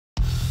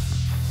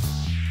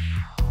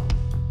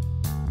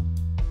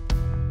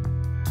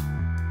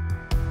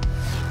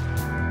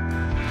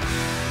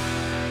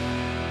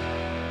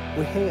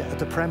We're here at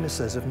the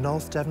premises of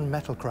North Devon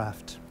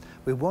Metalcraft.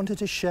 We wanted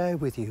to share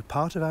with you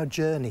part of our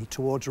journey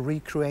towards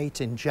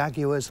recreating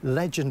Jaguar's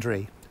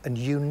legendary and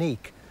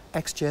unique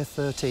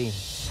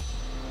XJ13.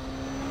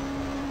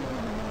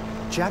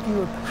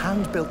 Jaguar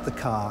hand-built the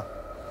car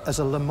as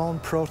a Le Mans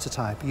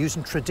prototype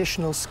using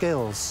traditional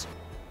skills.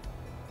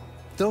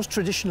 Those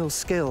traditional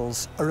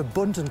skills are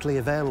abundantly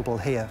available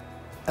here.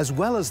 As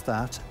well as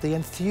that, the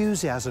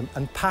enthusiasm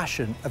and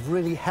passion have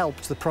really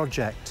helped the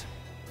project.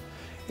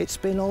 It's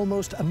been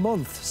almost a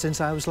month since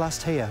I was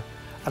last here,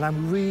 and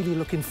I'm really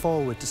looking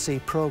forward to see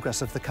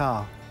progress of the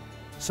car.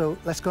 So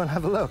let's go and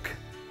have a look.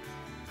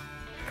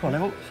 Come on,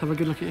 Neville, let's have a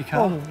good look at your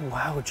car. Oh,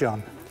 wow,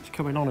 John. It's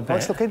coming on a bit. Oh,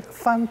 it's looking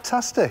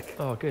fantastic.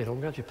 Oh, good, I'm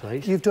glad you're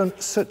pleased. You've done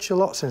such a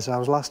lot since I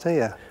was last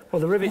here. Well,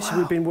 the rivets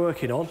we've been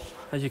working on,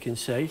 as you can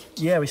see.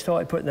 Yeah, we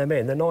started putting them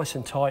in. They're nice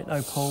and tight,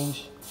 no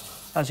pulls,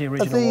 as the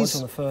original was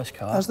on the first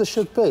car. As they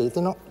should be?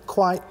 They're not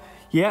quite...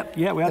 Yeah,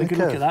 we had a good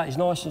look at that. It's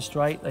nice and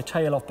straight. They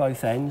tail off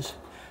both ends.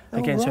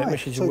 Again, so it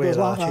misses your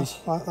wheel arches.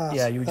 Like that.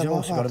 Yeah, you've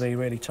also got to be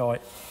really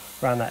tight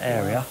around that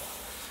area.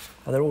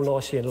 And they're all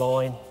nicely in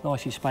line,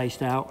 nicely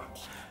spaced out.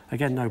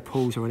 Again, no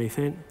pulls or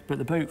anything. But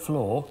the boot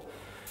floor,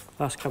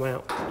 that's come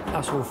out,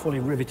 that's all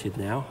fully riveted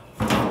now.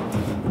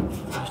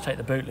 Just take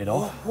the boot lid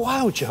off. Oh,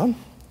 wow, John.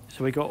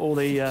 So we got all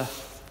the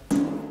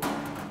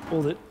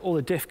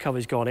diff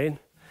covers gone in.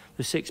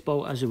 The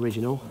 6-bolt as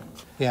original.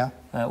 Yeah.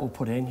 All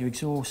put in. Your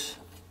exhaust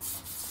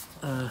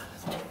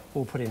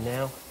all put in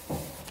now.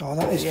 Oh,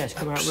 that is it's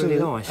come out really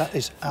nice. That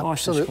is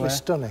absolutely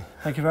stunning.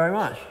 Thank you very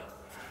much.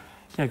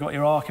 Yeah, got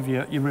your arc of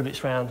your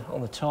rivets round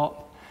on the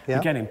top. Yeah.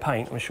 Again, in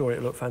paint, I'm sure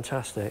it'll look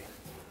fantastic.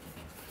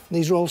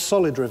 These are all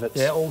solid rivets?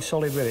 Yeah, all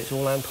solid rivets,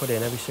 all hand put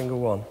in, every single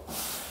one.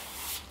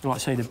 Like I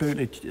say, the boot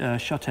lid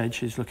shut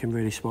edge is looking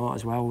really smart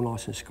as well, all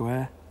nice and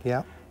square.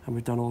 Yeah. And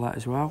we've done all that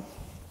as well.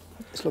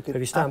 It's looking If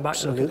you stand back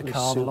and look at the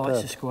car, superb. the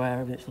lights are square,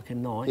 everything's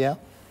looking nice. Yeah.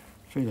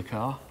 Through the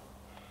car.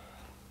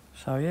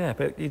 So yeah,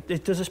 but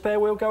does a spare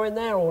wheel go in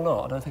there or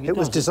not? I don't think it does. It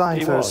was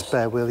designed for a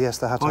spare wheel, yes,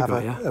 they had to have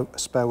a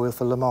spare wheel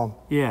for Le Mans.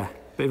 Yeah,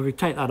 but if we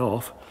take that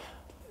off,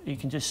 you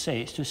can just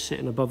see it's just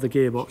sitting above the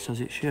gearbox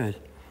as it should.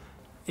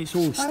 It's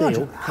all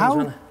steel.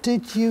 How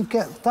did you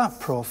get that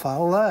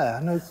profile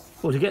there?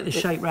 Well, to get the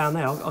shape round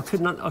there, I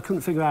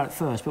couldn't figure out at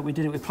first, but we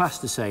did it with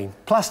plasticine.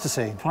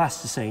 Plasticine?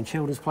 Plasticine,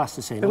 children's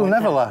plasticine. It'll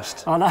never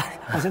last. I know.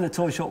 I was in the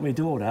toy shop with my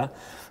daughter.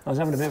 I was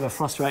having a bit of a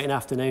frustrating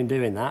afternoon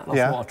doing that. And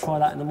I thought I'd try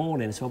that in the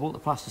morning, so I bought the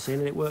plasticine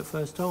and it worked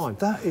first time.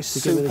 That is to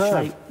give it the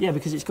superb. shape. Yeah,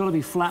 because it's got to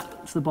be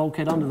flat to the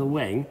bulkhead under the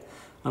wing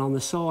and on the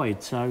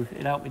side, so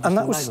it helped me just. And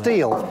that was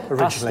steel originally?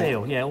 That's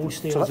steel, yeah, all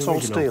steel. So that's all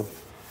steel?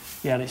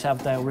 Yeah, and it's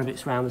Avdale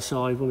rivets round the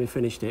side when we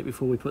finished it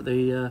before we put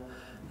the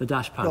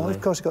dash panel in.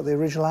 Of course, you've got the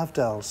original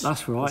Avdales.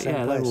 That's right,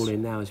 yeah, they're all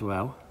in now as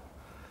well.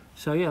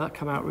 So yeah, that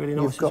came out really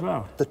nice as well. You've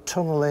got the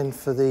tunnel in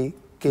for the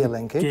gear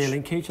linkage. Gear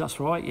linkage, that's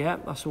right, yeah,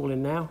 that's all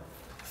in now.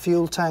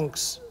 Fuel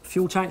tanks?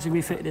 Fuel tanks will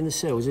be fitted in the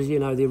sills. As you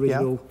know, the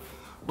original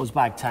was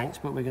bag tanks,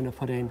 but we're going to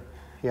put in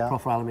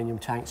proper aluminium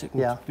tanks that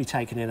can be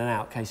taken in and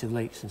out in case of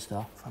leaks and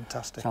stuff.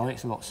 Fantastic. So I think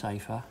it's a lot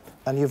safer.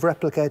 And you've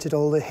replicated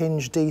all the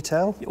hinge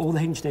detail? All the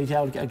hinge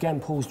detail.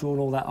 Again, Paul's drawn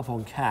all that up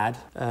on CAD,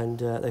 and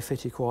they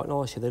fitted quite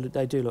nicely.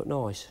 They do look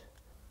nice.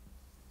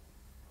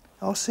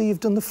 Oh, see, you've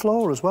done the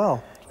floor as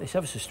well. It's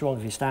ever so strong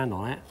if you stand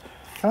on it.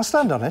 Can I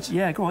stand on it?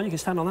 Yeah, go on, you can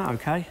stand on that,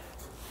 OK.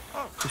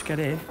 Just get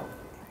in.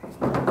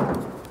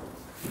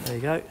 There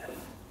you go.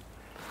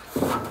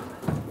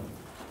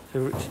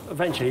 So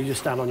eventually you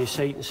just stand on your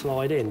seat and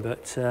slide in,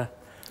 but...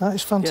 that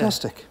is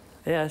fantastic.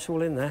 Yeah, it's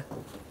all in there.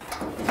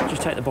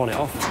 Just take the bonnet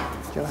off.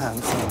 Your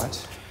hands, all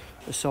right.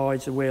 The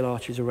sides, the wheel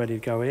arches are ready to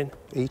go in.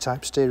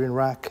 E-type steering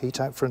rack,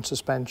 E-type front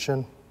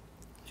suspension.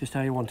 Just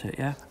how you want it,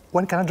 yeah?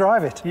 When can I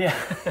drive it? Yeah,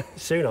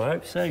 soon, I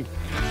hope, soon.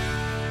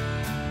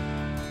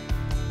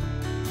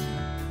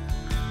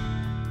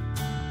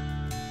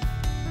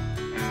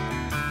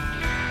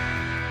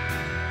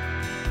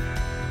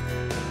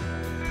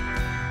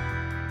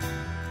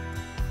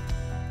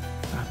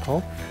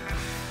 Paul,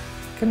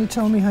 can you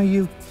tell me how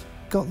you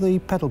got the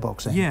pedal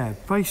box in? Yeah,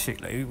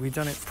 basically we've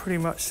done it pretty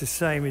much the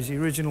same as the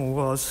original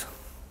was.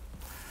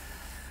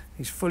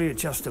 It's fully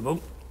adjustable.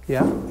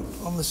 Yeah.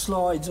 On the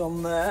slides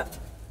on there.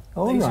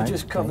 These are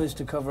just covers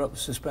to cover up the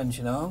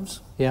suspension arms.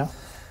 Yeah.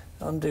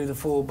 Undo the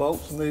 4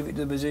 bolts, move it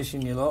to the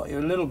position you like. You're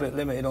a little bit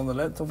limited on the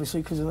length,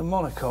 obviously, because of the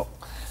monocoque.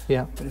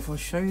 Yeah. But if I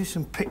show you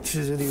some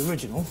pictures of the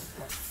original,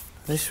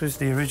 this was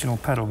the original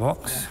pedal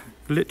box. Yeah.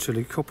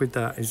 Literally copied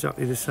that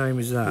exactly the same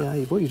as that.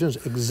 Yeah, what you've done is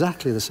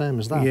exactly the same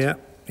as that. Yeah,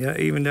 yeah,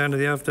 even down to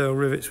the Avdale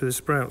rivets with the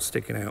sprouts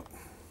sticking out.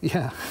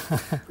 Yeah,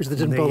 which they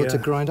didn't bother to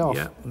grind off.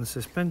 Yeah, and the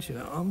suspension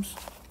arms.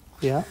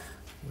 Yeah.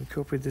 We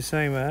copied the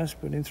same as,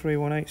 but in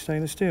 318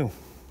 stainless steel.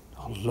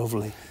 Oh,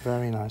 lovely.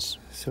 Very nice.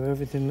 So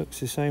everything looks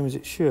the same as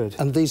it should.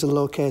 And these are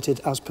located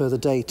as per the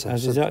data?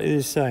 As exactly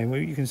the same. Well,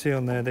 you can see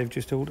on there, they've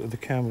just altered the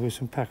camber with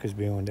some packers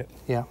behind it.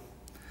 Yeah.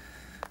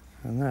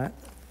 And that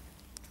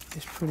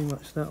is pretty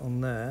much that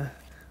on there.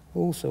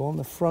 Also, on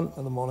the front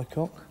of the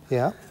monocoque,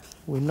 yeah,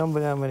 we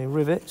numbered how many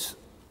rivets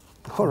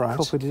All right.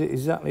 Copied it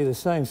exactly the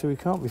same, so we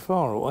can't be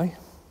far away.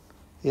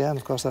 Yeah, and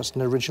of course that's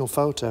an original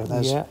photo.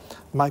 There's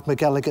Mike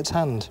McGilligan's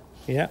hand.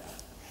 Yeah.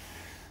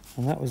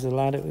 And that was the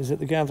lad that was at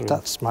the gathering.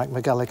 That's Mike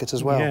McGilligan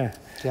as well. Yeah.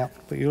 Yeah.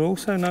 But you'll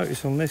also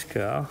notice on this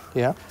car,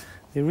 Yeah.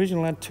 the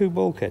original had 2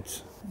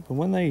 bulkheads. But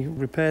when they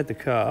repaired the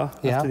car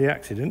after the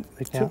accident,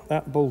 they took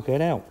that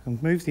bulkhead out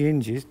and moved the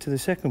hinges to the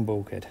second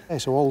bulkhead. Okay,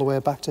 so all the way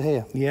back to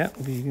here. Yeah,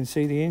 because you can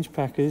see the hinge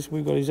packers,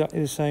 we've got exactly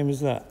the same as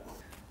that.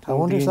 I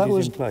wonder if that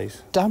was in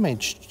place.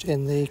 damaged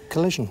in the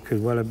collision.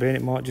 Could well have been.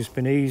 It might just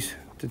been easy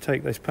to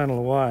take this panel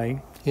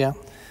away. Yeah.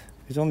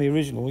 Because on the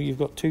original, you've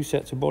got 2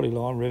 sets of body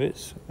line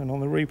rivets, and on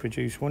the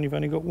reproduced one, you've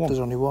only got 1. There's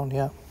only 1,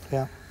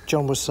 yeah.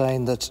 John was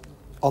saying that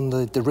on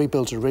the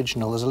rebuilt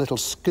original, there's a little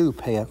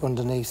scoop here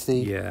underneath the...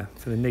 Yeah,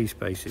 for the knee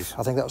spaces.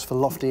 I think that was for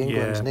Lofty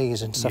England's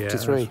knees in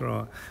 73. Yeah, that's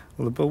right.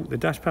 Well, the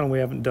dash panel we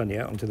haven't done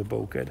yet onto the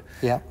bulkhead.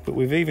 Yeah. But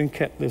we've even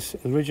kept this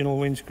original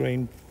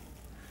windscreen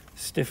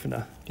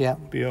stiffener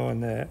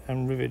behind there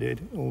and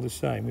riveted all the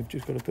same. We've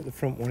just got to put the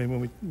front one in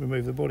when we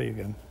remove the body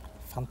again.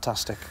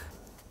 Fantastic.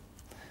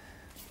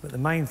 But the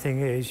main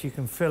thing is you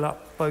can fill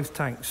up both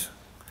tanks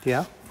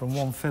from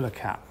 1 filler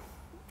cap.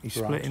 You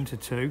split into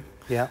 2.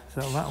 Yeah.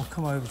 So that'll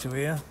come over to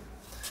here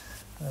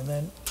and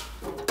then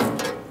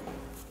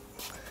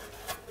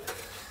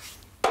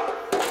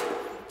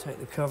take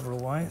the cover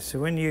away. So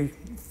when you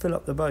fill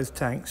up both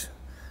tanks,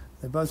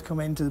 they both come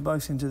into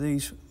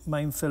these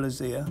main fillers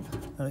here,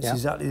 and it's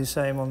exactly the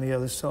same on the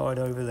other side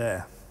over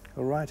there.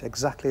 All right,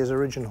 exactly as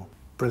original.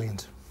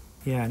 Brilliant.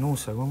 Yeah, and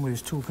also when we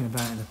was talking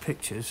about in the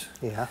pictures,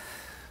 the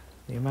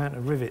amount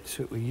of rivets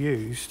that we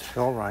used.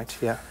 All right,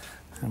 yeah.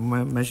 And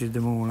we measured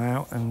them all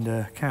out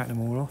and counted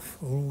them all off,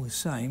 all the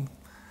same,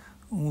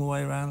 all the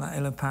way around that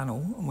inner panel.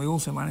 And we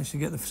also managed to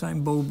get the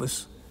same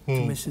bulbous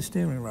to miss the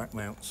steering rack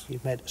mounts.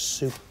 You've made a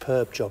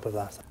superb job of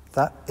that.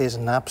 That is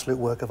an absolute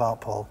work of art,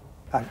 Paul.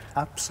 I'm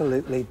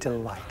absolutely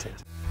delighted.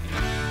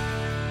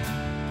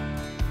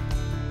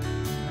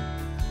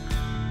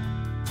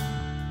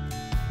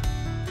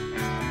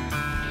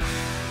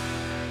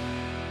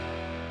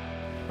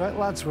 Right,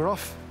 lads, we're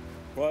off.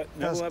 Right,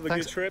 now we'll have a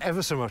good trip. Thanks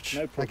ever so much.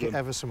 No problem. Thank you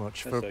ever so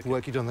much for the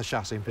work you've done on the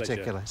chassis in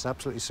particular. It's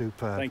absolutely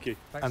superb. Thank you.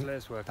 Thanks,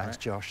 Leah's work. Thanks,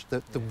 Josh.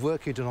 The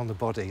work you've done on the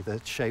body, the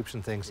shapes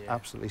and things,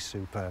 absolutely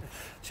superb.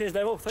 Cheers,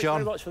 Neville. Thanks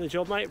very much for the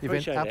job, mate. You've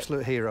been an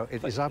absolute hero.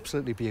 It is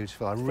absolutely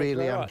beautiful. I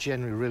really am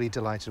genuinely really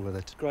delighted with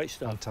it. Great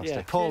stuff.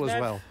 Fantastic. Paul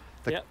as well.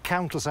 The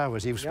countless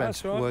hours you've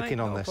spent working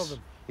on this. Problem.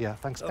 Yeah,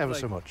 thanks ever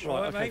so much.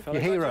 Right, okay,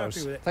 you're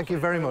heroes. Thank you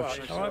very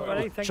much. All right,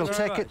 buddy. Thank you Shall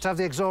take it to have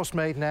the exhaust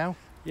made now.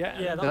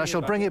 Yeah. Then I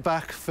shall bring it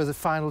back for the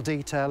final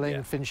detailing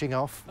and finishing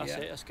off. That's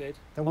it, that's good.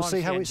 Then we'll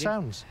see how it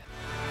sounds.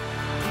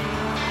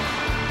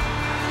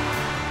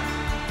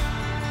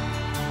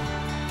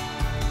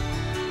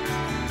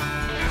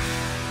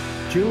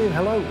 Julian,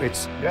 hello.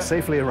 It's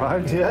safely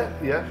arrived.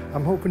 Yeah.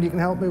 I'm hoping you can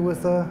help me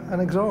with an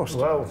exhaust.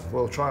 Well,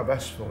 we'll try our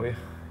best for you.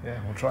 Yeah,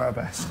 we'll try our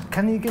best.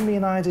 Can you give me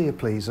an idea,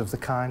 please, of the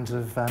kinds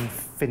of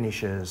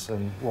finishes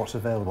and what's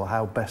available,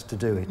 how best to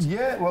do it?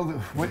 Yeah,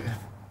 well,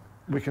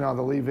 we can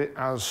either leave it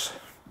as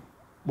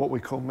what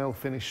we call mill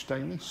finish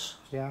stainless.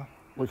 Yeah.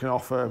 We can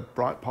offer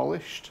bright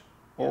polished,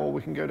 or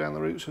we can go down the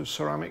routes of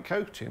ceramic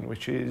coating,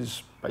 which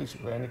is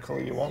basically any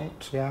colour you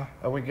want. Yeah.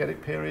 And we get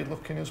it period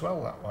looking as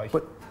well that way.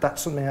 But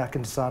that's something I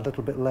can decide a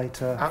little bit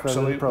later.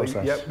 Absolutely. In the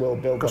process. Yep, we'll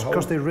build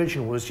because the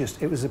original was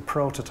just, it was a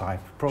prototype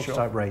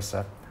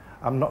racer.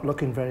 I'm not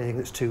looking for anything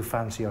that's too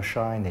fancy or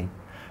shiny.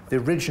 The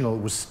original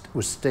was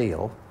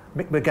steel.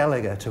 Mick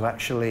McGilligan, to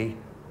actually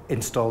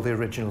install the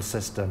original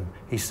system,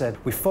 he said,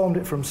 we formed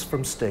it from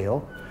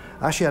steel.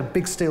 Actually had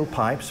big steel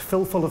pipes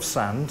filled full of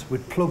sand.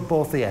 We'd plug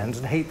both the ends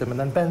and heat them and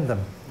then bend them.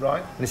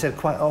 Right. And he said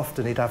quite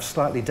often he'd have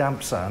slightly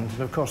damp sand,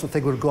 and of course the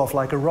thing would go off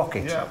like a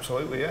rocket. Yeah,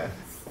 absolutely, yeah.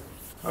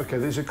 OK,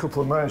 there's a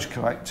couple of merge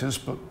collectors,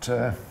 but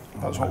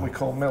that's what we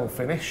call mill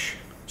finish.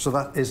 So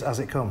that is as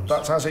it comes?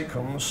 That's as it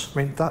comes.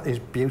 I mean, that is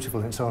beautiful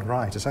in its own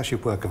right. It's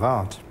actually a work of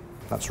art.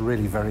 That's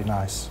really very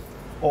nice.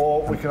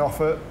 Or we can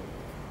offer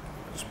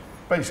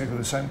basically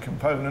the same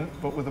component,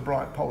 but with a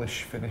bright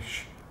polish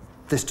finish.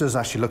 This does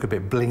actually look a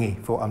bit blingy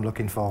for what I'm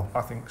looking for.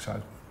 I think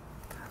so.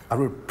 I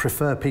would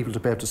prefer people to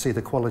be able to see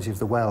the quality of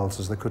the welds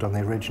as they could on the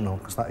original,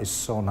 because that is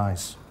so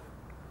nice.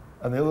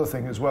 And the other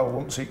thing as well,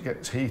 once it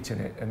gets heat in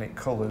it and it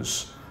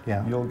colours,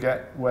 you'll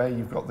get where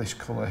you've got this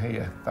colour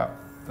here,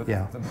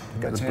 the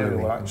material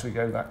will actually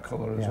go that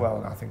colour as well,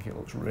 and I think it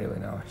looks really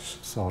nice.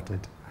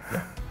 Sorted.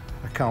 Yeah.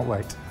 I can't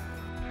wait.